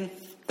saying.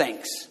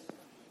 Thanks.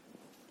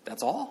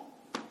 That's all.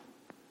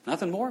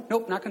 Nothing more?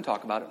 Nope, not going to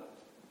talk about it.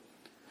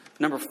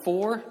 Number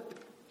four,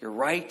 you're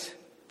right.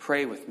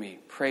 Pray with me.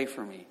 Pray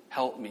for me.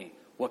 Help me.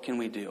 What can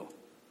we do?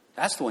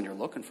 That's the one you're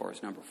looking for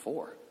is number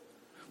four.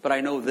 But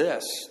I know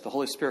this. The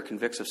Holy Spirit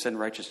convicts of sin,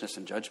 righteousness,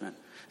 and judgment.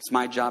 It's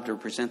my job to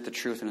present the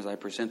truth. And as I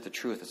present the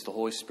truth, it's the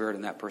Holy Spirit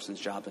and that person's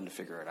job then to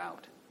figure it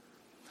out.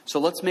 So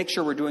let's make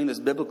sure we're doing this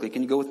biblically.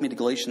 Can you go with me to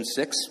Galatians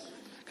 6?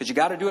 Because you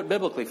got to do it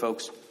biblically,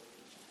 folks.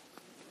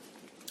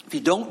 If you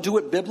don't do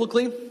it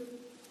biblically,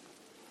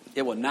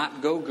 it will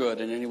not go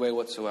good in any way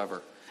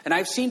whatsoever. And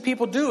I've seen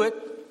people do it,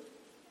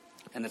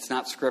 and it's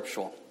not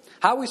scriptural.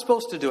 How are we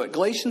supposed to do it?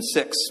 Galatians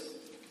 6,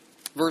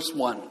 verse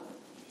 1.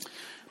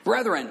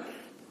 Brethren,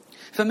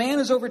 if a man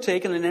is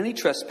overtaken in any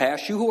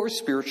trespass, you who are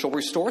spiritual,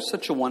 restore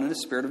such a one in a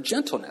spirit of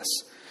gentleness,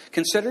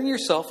 considering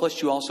yourself,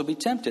 lest you also be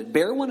tempted.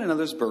 Bear one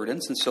another's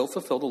burdens, and so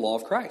fulfill the law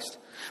of Christ.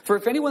 For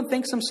if anyone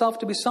thinks himself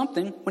to be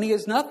something, when he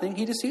is nothing,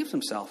 he deceives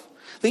himself.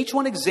 Let each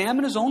one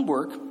examine his own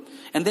work,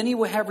 and then he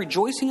will have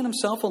rejoicing in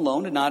himself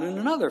alone and not in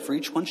another, for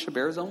each one should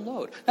bear his own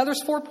load. Now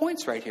there's 4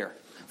 points right here.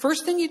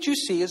 First thing that you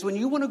see is when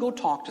you want to go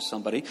talk to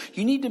somebody,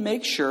 you need to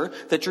make sure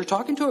that you're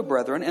talking to a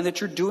brethren and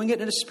that you're doing it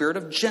in a spirit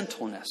of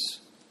gentleness.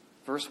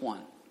 Verse 1,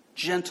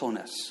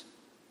 gentleness.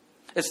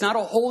 It's not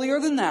a holier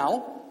than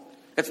thou.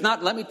 It's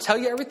not, let me tell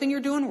you everything you're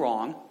doing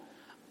wrong.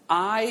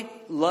 I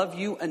love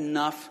you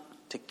enough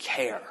to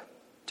care,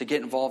 to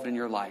get involved in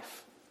your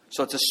life.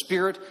 So it's a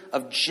spirit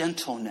of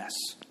gentleness.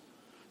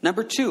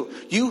 Number 2,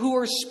 you who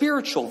are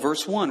spiritual,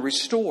 verse 1,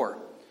 restore.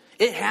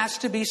 It has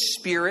to be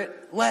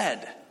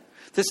Spirit-led.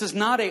 This is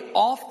not a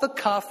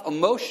off-the-cuff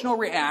emotional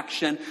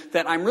reaction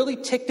that I'm really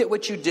ticked at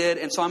what you did,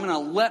 and so I'm going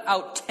to let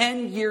out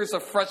 10 years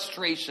of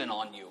frustration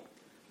on you.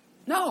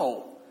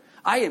 No.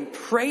 I am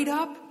prayed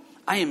up.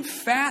 I am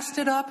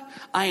fasted up.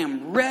 I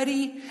am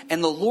ready.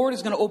 And the Lord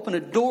is going to open a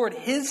door at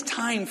His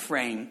time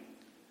frame.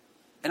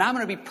 And I'm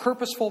going to be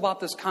purposeful about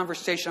this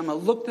conversation. I'm going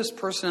to look this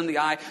person in the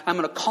eye. I'm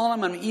going to call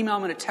him. I'm going to email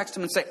him. I'm going to text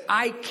him and say,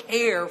 I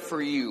care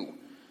for you.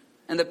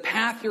 And the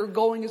path you're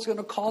going is going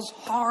to cause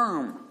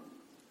harm.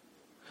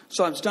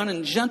 So it's done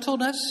in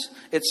gentleness.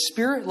 It's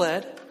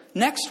Spirit-led.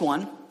 Next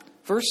one,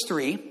 verse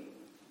 3,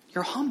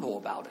 you're humble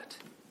about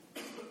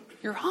it.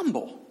 You're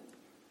humble.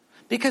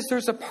 Because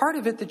there's a part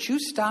of it that you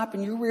stop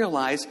and you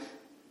realize,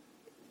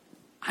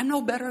 I'm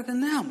no better than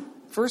them.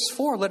 Verse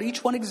 4, let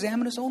each one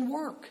examine his own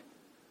work.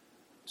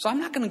 So I'm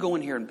not going to go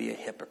in here and be a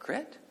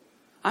hypocrite.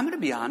 I'm going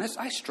to be honest.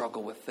 I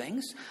struggle with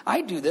things.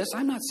 I do this.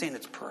 I'm not saying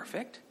it's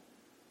perfect.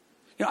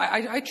 You know,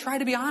 I try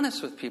to be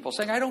honest with people,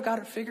 saying I don't got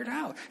it figured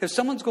out. If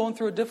someone's going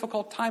through a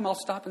difficult time, I'll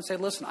stop and say,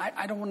 listen,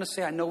 I don't want to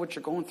say I know what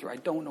you're going through. I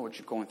don't know what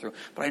you're going through,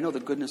 but I know the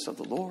goodness of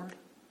the Lord.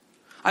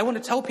 I want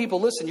to tell people,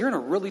 listen, you're in a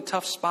really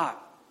tough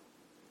spot,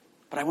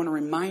 but I want to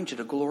remind you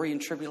to glory in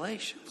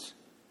tribulations.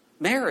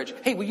 Marriage,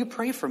 hey, will you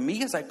pray for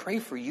me as I pray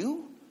for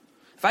you?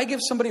 If I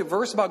give somebody a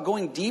verse about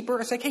going deeper,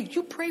 I say, hey,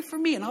 you pray for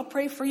me and I'll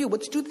pray for you.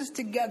 Let's do this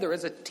together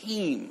as a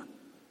team.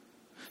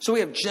 So we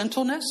have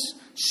gentleness,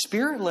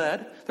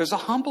 Spirit-led. There's a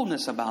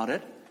humbleness about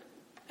it.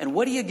 And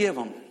what do you give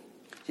them?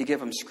 You give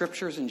them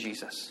scriptures and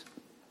Jesus.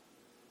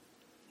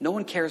 No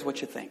one cares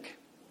what you think.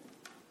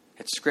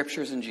 It's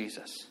scriptures and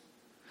Jesus.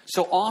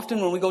 So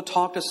often when we go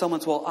talk to someone,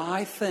 it's, well,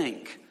 I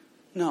think.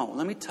 No,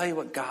 let me tell you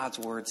what God's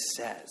word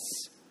says.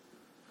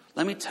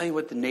 Let me tell you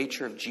what the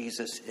nature of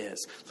Jesus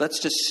is. Let's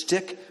just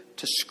stick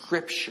to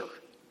Scripture.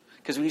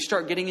 Because when you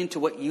start getting into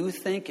what you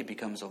think, it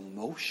becomes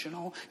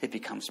emotional. It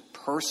becomes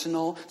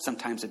personal.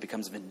 Sometimes it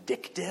becomes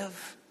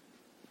vindictive.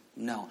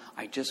 No,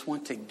 I just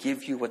want to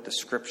give you what the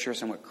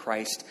Scriptures and what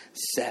Christ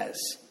says.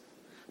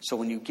 So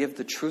when you give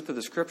the truth of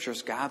the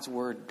Scriptures, God's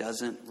Word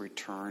doesn't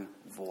return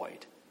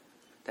void.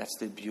 That's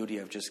the beauty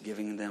of just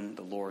giving them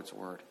the Lord's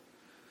Word.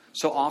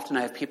 So often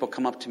I have people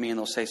come up to me and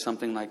they'll say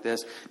something like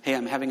this. Hey,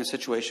 I'm having a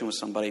situation with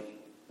somebody.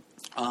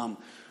 I'm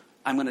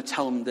going to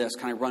tell them this.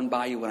 Can I run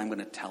by you what I'm going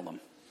to tell them?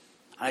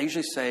 I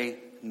usually say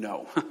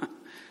no.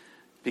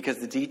 Because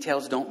the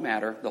details don't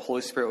matter. The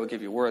Holy Spirit will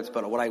give you words.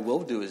 But what I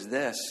will do is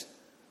this.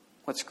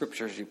 What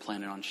scriptures are you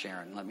planning on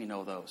sharing? Let me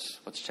know those.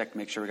 Let's check to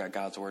make sure we got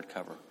God's Word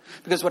covered.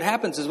 Because what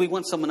happens is we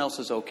want someone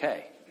else's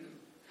okay.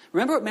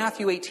 Remember what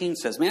Matthew 18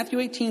 says. Matthew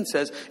 18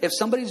 says, if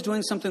somebody's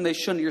doing something they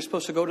shouldn't, you're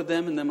supposed to go to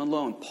them and them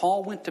alone.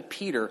 Paul went to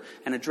Peter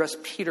and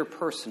addressed Peter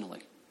personally.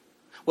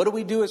 What do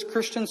we do as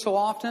Christians so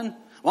often?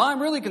 Well,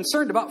 I'm really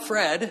concerned about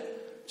Fred,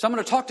 so I'm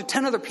going to talk to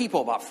 10 other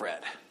people about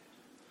Fred.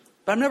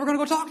 But I'm never going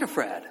to go talk to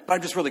Fred, but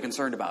I'm just really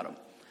concerned about him.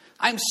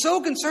 I'm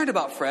so concerned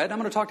about Fred, I'm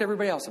going to talk to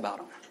everybody else about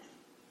him.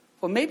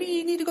 Well, maybe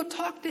you need to go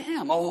talk to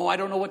him. Oh, I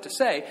don't know what to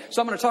say,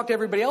 so I'm going to talk to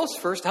everybody else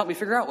first to help me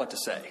figure out what to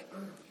say.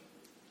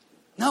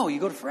 No,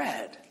 you go to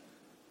Fred.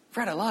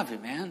 Fred, I love you,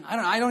 man.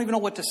 I don't even know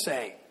what to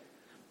say.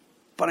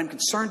 But I'm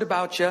concerned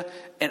about you,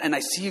 and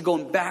I see you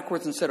going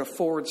backwards instead of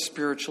forward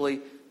spiritually.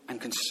 I'm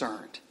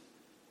concerned.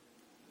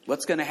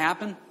 What's going to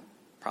happen?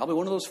 Probably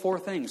one of those 4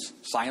 things.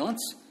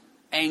 Silence,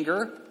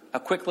 anger, a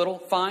quick little,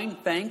 fine,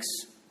 thanks.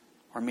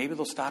 Or maybe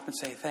they'll stop and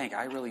say,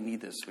 I really need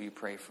this. Will you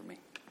pray for me?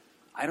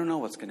 I don't know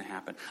what's going to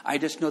happen. I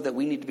just know that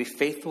we need to be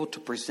faithful to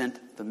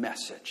present the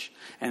message.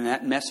 And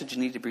that message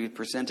needs to be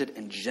presented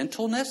in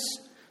gentleness,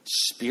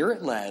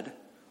 Spirit-led,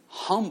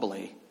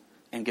 humbly,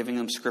 and giving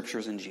them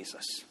scriptures in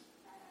Jesus.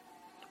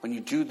 When you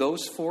do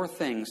those 4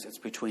 things, it's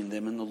between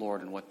them and the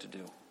Lord and what to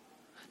do.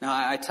 Now,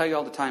 I tell you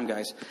all the time,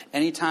 guys,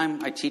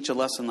 anytime I teach a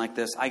lesson like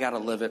this, I got to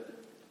live it.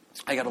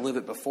 I got to live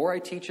it before I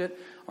teach it,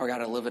 or I got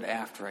to live it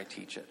after I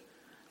teach it.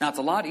 Now, it's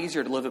a lot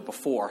easier to live it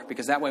before,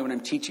 because that way when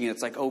I'm teaching it,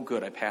 it's like, oh,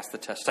 good, I passed the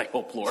test, I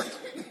hope, Lord.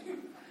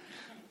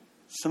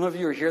 Some of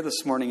you are here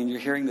this morning, and you're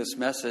hearing this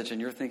message,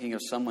 and you're thinking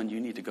of someone you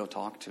need to go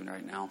talk to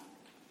right now.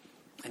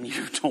 And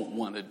you don't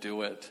want to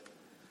do it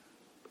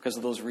because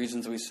of those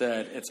reasons we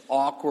said. It's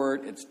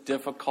awkward. It's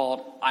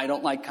difficult. I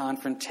don't like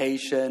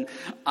confrontation.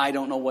 I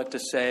don't know what to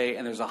say.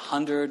 And there's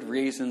 100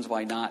 reasons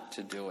why not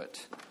to do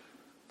it.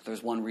 But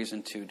there's one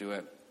reason to do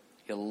it.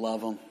 You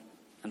love them.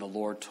 And the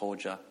Lord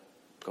told you,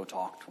 go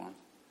talk to them.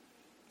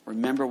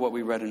 Remember what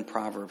we read in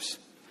Proverbs.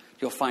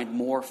 You'll find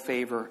more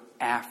favor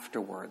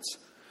afterwards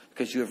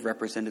because you have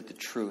represented the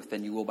truth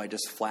than you will by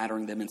just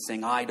flattering them and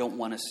saying, I don't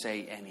want to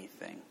say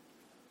anything.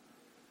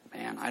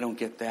 Man, I don't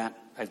get that.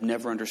 I've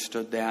never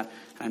understood that.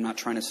 I'm not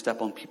trying to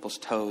step on people's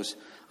toes.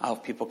 I'll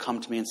have people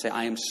come to me and say,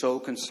 I am so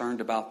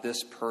concerned about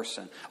this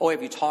person. Oh,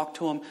 have you talked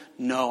to him?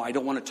 No, I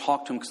don't want to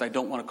talk to him because I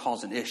don't want to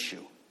cause an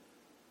issue.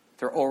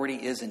 There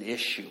already is an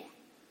issue.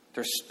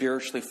 They're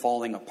spiritually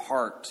falling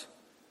apart.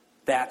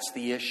 That's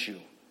the issue.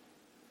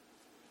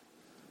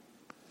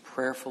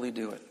 Prayerfully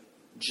do it.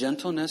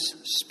 Gentleness,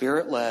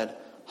 Spirit-led,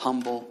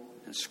 humble,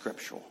 and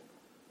scriptural.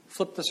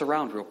 Flip this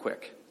around real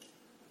quick.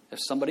 If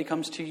somebody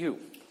comes to you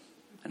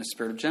in a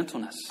spirit of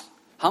gentleness,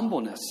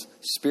 humbleness,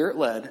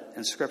 spirit-led,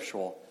 and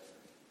scriptural,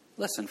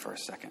 listen for a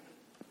second.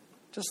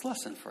 Just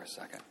listen for a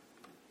second.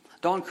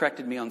 Dawn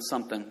corrected me on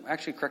something.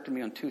 Actually corrected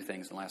me on 2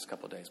 things in the last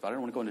couple of days, but I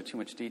don't want to go into too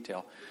much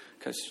detail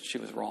because she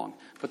was wrong.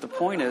 But the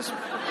point is,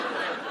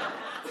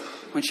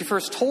 when she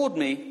first told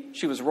me,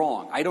 she was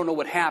wrong. I don't know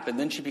what happened.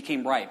 Then she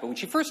became right. But when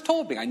she first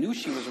told me, I knew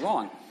she was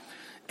wrong.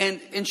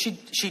 And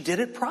she did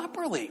it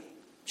properly.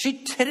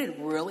 She did it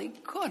really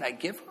good. I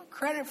give her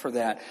credit for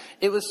that.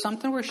 It was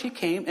something where she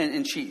came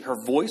and her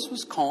voice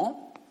was calm.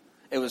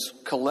 It was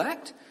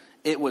collect.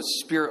 It was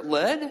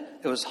spirit-led.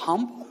 It was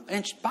humble.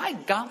 And by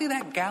golly,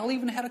 that gal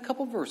even had a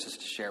couple verses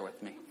to share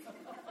with me.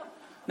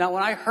 Now,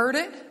 when I heard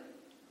it,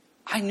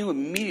 I knew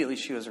immediately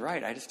she was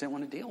right. I just didn't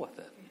want to deal with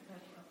it.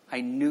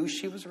 I knew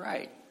she was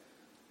right.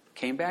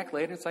 Came back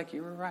later, it's like,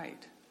 you were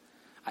right.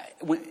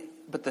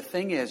 But the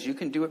thing is, you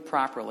can do it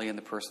properly and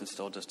the person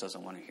still just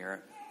doesn't want to hear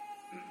it.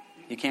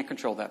 You can't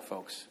control that,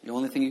 folks. The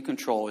only thing you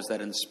control is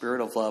that in the spirit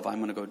of love, I'm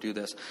going to go do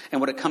this.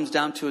 And what it comes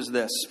down to is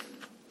this.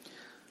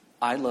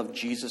 I love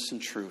Jesus in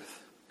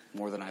truth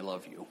more than I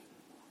love you.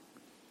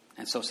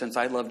 And so since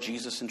I love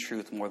Jesus in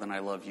truth more than I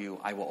love you,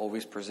 I will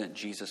always present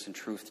Jesus in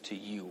truth to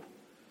you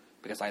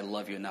because I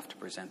love you enough to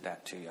present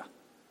that to you.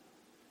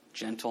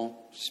 Gentle,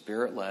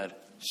 spirit-led,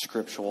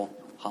 scriptural,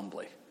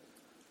 humbly.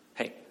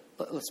 Hey,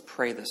 let's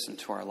pray this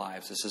into our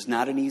lives. This is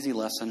not an easy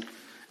lesson.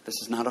 This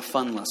is not a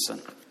fun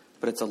lesson.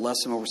 But it's a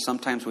lesson where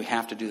sometimes we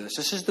have to do this.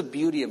 This is the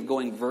beauty of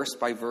going verse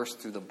by verse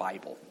through the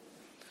Bible.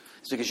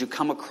 It's because you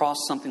come across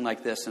something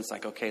like this and it's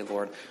like, okay,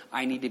 Lord,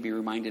 I need to be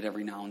reminded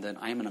every now and then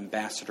I am an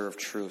ambassador of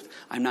truth.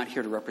 I'm not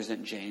here to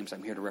represent James.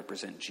 I'm here to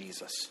represent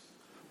Jesus.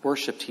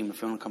 Worship team,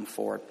 if you want to come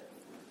forward.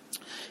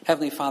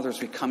 Heavenly Father,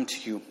 as we come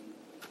to you,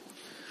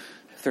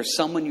 if there's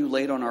someone you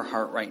laid on our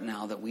heart right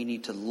now that we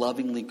need to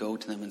lovingly go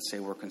to them and say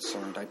we're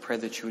concerned, I pray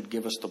that you would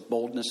give us the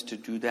boldness to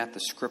do that, the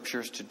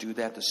scriptures to do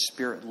that, the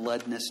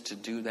spirit-ledness to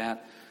do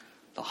that,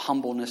 the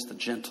humbleness, the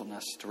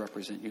gentleness to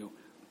represent you.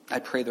 I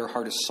pray their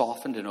heart is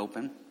softened and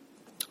open.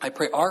 I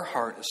pray our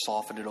heart is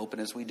softened and open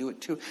as we do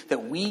it too,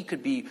 that we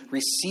could be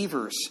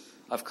receivers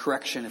of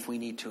correction if we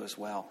need to as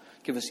well.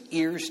 Give us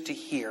ears to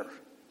hear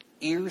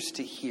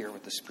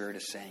what the Spirit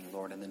is saying,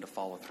 Lord, and then to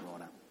follow through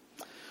on it.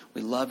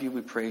 We love you.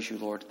 We praise you,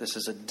 Lord. This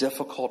is a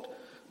difficult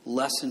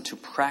lesson to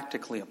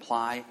practically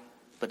apply,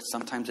 but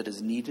sometimes it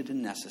is needed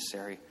and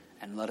necessary,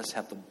 and let us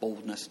have the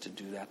boldness to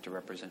do that, to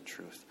represent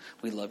truth.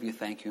 We love you,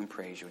 thank you, and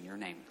praise you in your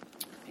name.